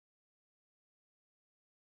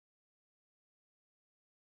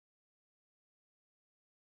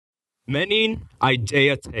Menin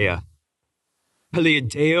idea tea.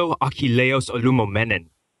 Peliadeo achilleos olumomenen.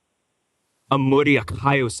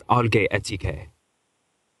 Amuriakaios alge etike.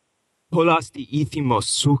 Polas di ithimos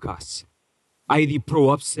sukas. Aidi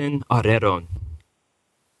proopsen areron.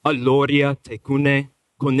 Aloria tecune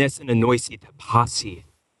conesen anoisi te pasi.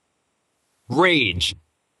 Rage.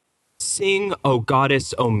 Sing, O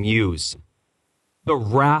goddess, O muse. The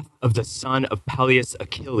wrath of the son of Peleus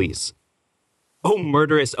Achilles. O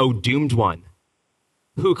murderous, O doomed one,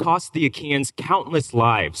 who cost the Achaeans countless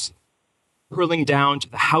lives, hurling down to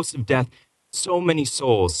the house of death so many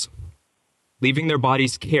souls, leaving their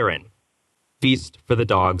bodies Karen, feast for the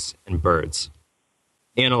dogs and birds.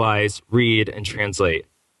 Analyze, read, and translate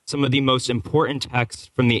some of the most important texts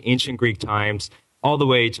from the ancient Greek times all the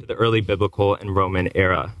way to the early biblical and Roman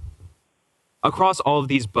era. Across all of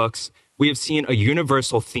these books, we have seen a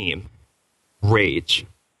universal theme: rage.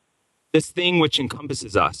 This thing which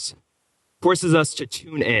encompasses us, forces us to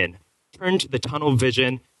tune in, turn to the tunnel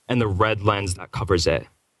vision and the red lens that covers it.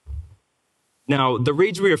 Now, the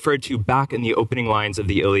rage we referred to back in the opening lines of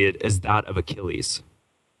the Iliad is that of Achilles.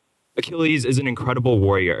 Achilles is an incredible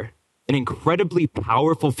warrior, an incredibly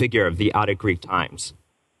powerful figure of the Attic Greek times.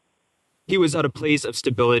 He was at a place of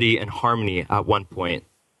stability and harmony at one point,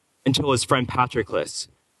 until his friend Patroclus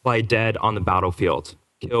lay dead on the battlefield,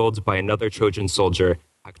 killed by another Trojan soldier,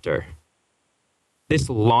 Hector. This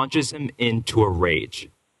launches him into a rage.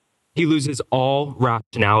 He loses all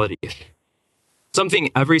rationality, something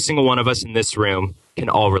every single one of us in this room can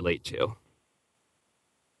all relate to.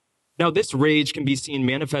 Now, this rage can be seen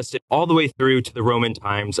manifested all the way through to the Roman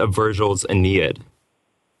times of Virgil's Aeneid.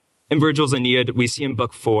 In Virgil's Aeneid, we see in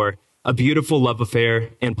Book 4 a beautiful love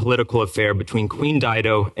affair and political affair between Queen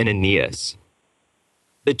Dido and Aeneas.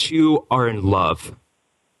 The two are in love.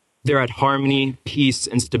 They're at harmony, peace,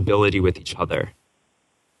 and stability with each other.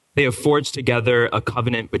 They have forged together a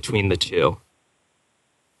covenant between the two.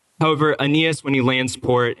 However, Aeneas, when he lands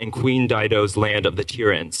port in Queen Dido's land of the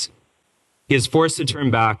Tyrrhens, he is forced to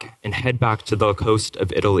turn back and head back to the coast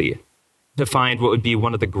of Italy to find what would be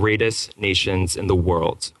one of the greatest nations in the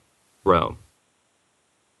world, Rome.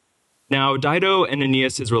 Now, Dido and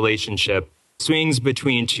Aeneas' relationship swings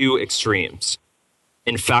between two extremes: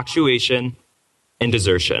 infatuation and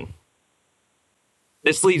desertion.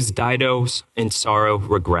 This leaves Dido in sorrow,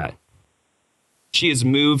 regret. She is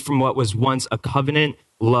moved from what was once a covenant,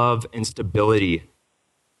 love, and stability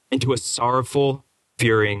into a sorrowful,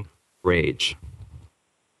 fearing rage.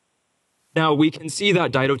 Now, we can see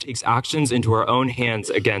that Dido takes actions into her own hands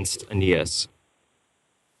against Aeneas.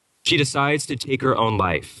 She decides to take her own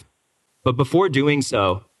life, but before doing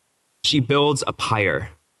so, she builds a pyre,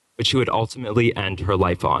 which she would ultimately end her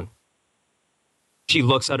life on. She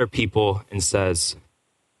looks at her people and says,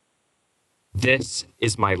 "This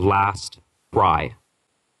is my last cry.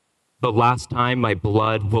 The last time my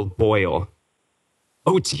blood will boil.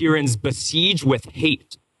 O Tyrrhens, besieged with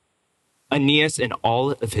hate, Aeneas and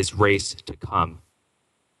all of his race to come.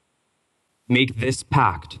 Make this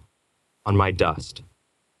pact on my dust.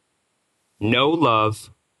 No love,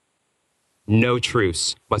 no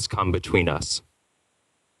truce must come between us."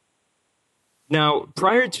 Now,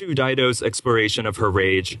 prior to Dido's exploration of her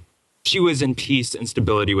rage, she was in peace and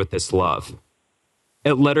stability with this love.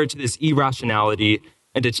 It led her to this irrationality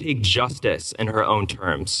and to take justice in her own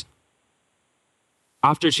terms.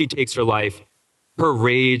 After she takes her life, her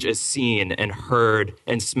rage is seen and heard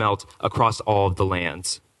and smelt across all of the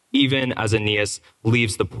lands, even as Aeneas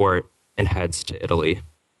leaves the port and heads to Italy.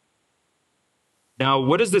 Now,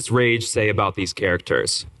 what does this rage say about these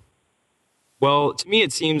characters? Well, to me,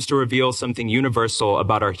 it seems to reveal something universal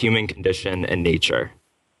about our human condition and nature.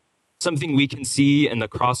 Something we can see in the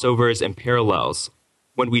crossovers and parallels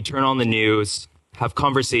when we turn on the news, have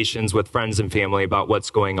conversations with friends and family about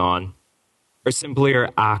what's going on, or simply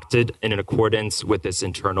are acted in accordance with this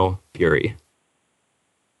internal fury.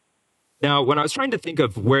 Now, when I was trying to think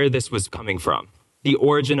of where this was coming from, the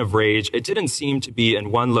origin of rage, it didn't seem to be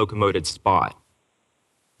in one locomoted spot.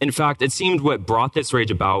 In fact, it seemed what brought this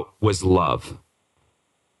rage about was love.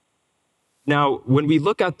 Now, when we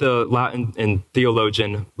look at the Latin and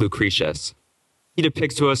theologian Lucretius, he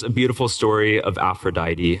depicts to us a beautiful story of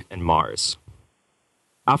Aphrodite and Mars.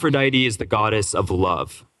 Aphrodite is the goddess of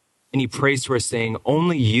love, and he prays to her saying,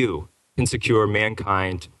 "Only you can secure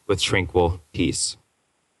mankind with tranquil peace."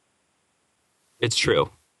 It's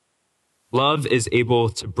true. Love is able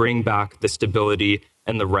to bring back the stability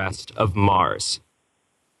and the rest of Mars,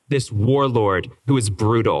 this warlord who is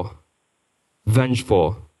brutal,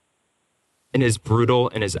 vengeful, and is brutal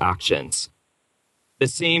in his actions. The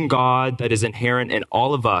same God that is inherent in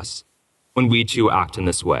all of us when we too act in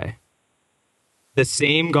this way. The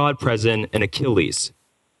same God present in Achilles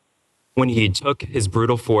when he took his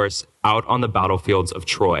brutal force out on the battlefields of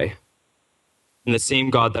Troy. And the same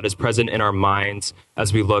God that is present in our minds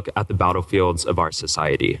as we look at the battlefields of our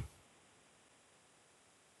society.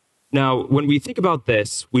 Now, when we think about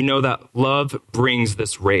this, we know that love brings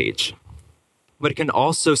this rage, but it can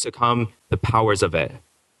also succumb the powers of it,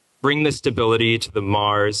 bring the stability to the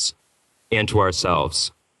Mars and to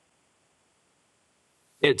ourselves.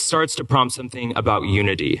 It starts to prompt something about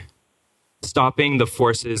unity, stopping the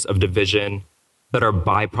forces of division that are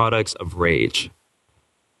byproducts of rage.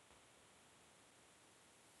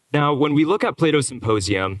 Now, when we look at Plato's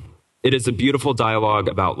Symposium, it is a beautiful dialogue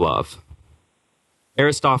about love.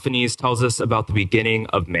 Aristophanes tells us about the beginning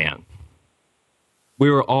of man. We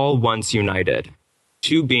were all once united,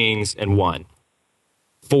 two beings in one,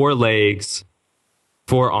 4 legs,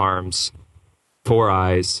 4 arms, 4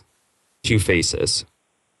 eyes, 2 faces.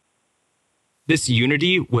 This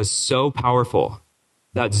unity was so powerful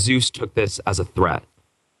that Zeus took this as a threat.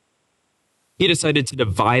 He decided to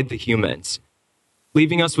divide the humans,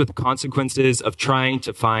 leaving us with consequences of trying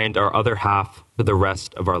to find our other half for the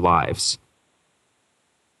rest of our lives.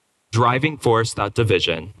 Driving force that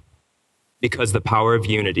division, because the power of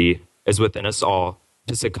unity is within us all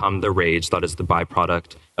to succumb the rage that is the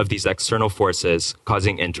byproduct of these external forces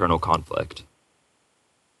causing internal conflict.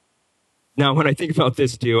 Now, when I think about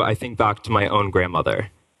this too, I think back to my own grandmother.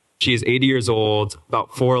 She is 80 years old,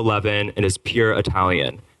 about 4'11", and is pure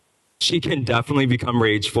Italian. She can definitely become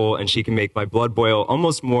rageful, and she can make my blood boil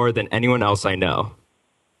almost more than anyone else I know.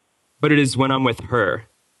 But it is when I'm with her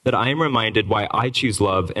that I am reminded why I choose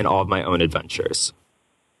love in all of my own adventures.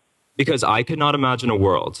 Because I could not imagine a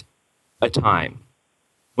world, a time,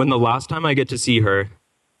 when the last time I get to see her,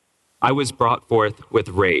 I was brought forth with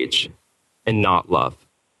rage and not love.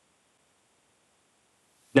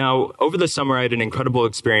 Now, over the summer, I had an incredible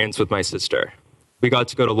experience with my sister. We got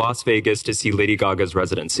to go to Las Vegas to see Lady Gaga's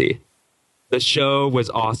residency. The show was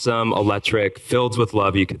awesome, electric, filled with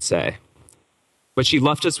love, you could say. But she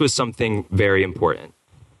left us with something very important.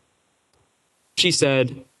 She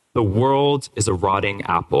said, "The world is a rotting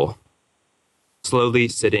apple, slowly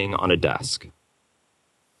sitting on a desk.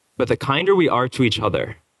 But the kinder we are to each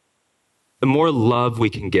other, the more love we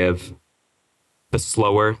can give, the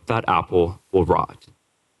slower that apple will rot."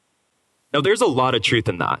 Now, there's a lot of truth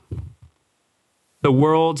in that. The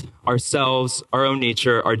world, ourselves, our own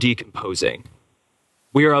nature are decomposing.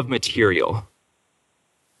 We are of material.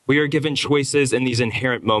 We are given choices in these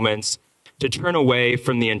inherent moments to turn away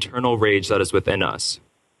from the internal rage that is within us.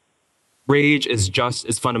 Rage is just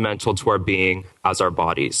as fundamental to our being as our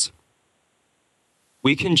bodies.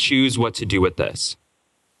 We can choose what to do with this,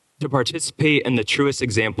 to participate in the truest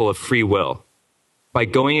example of free will by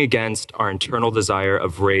going against our internal desire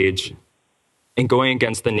of rage and going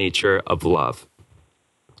against the nature of love.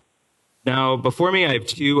 Now, before me, I have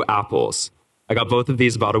 2 apples. I got both of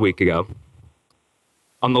these about a week ago.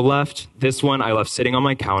 On the left, this one I left sitting on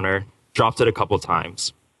my counter, dropped it a couple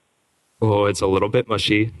times. Oh, it's a little bit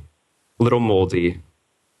mushy, a little moldy,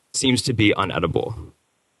 seems to be unedible.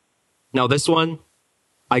 Now this one,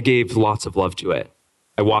 I gave lots of love to it.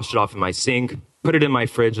 I washed it off in my sink, put it in my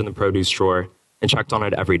fridge in the produce drawer, and checked on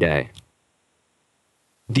it every day.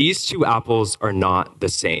 These 2 apples are not the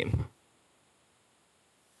same.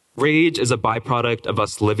 Rage is a byproduct of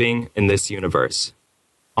us living in this universe,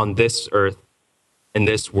 on this earth, in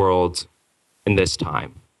this world, in this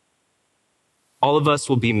time. All of us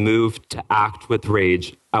will be moved to act with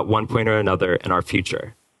rage at one point or another in our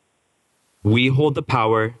future. We hold the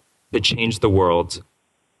power to change the world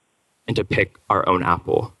and to pick our own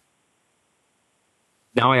apple.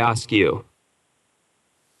 Now I ask you,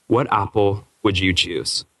 what apple would you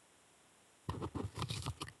choose?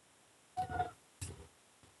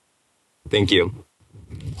 Thank you.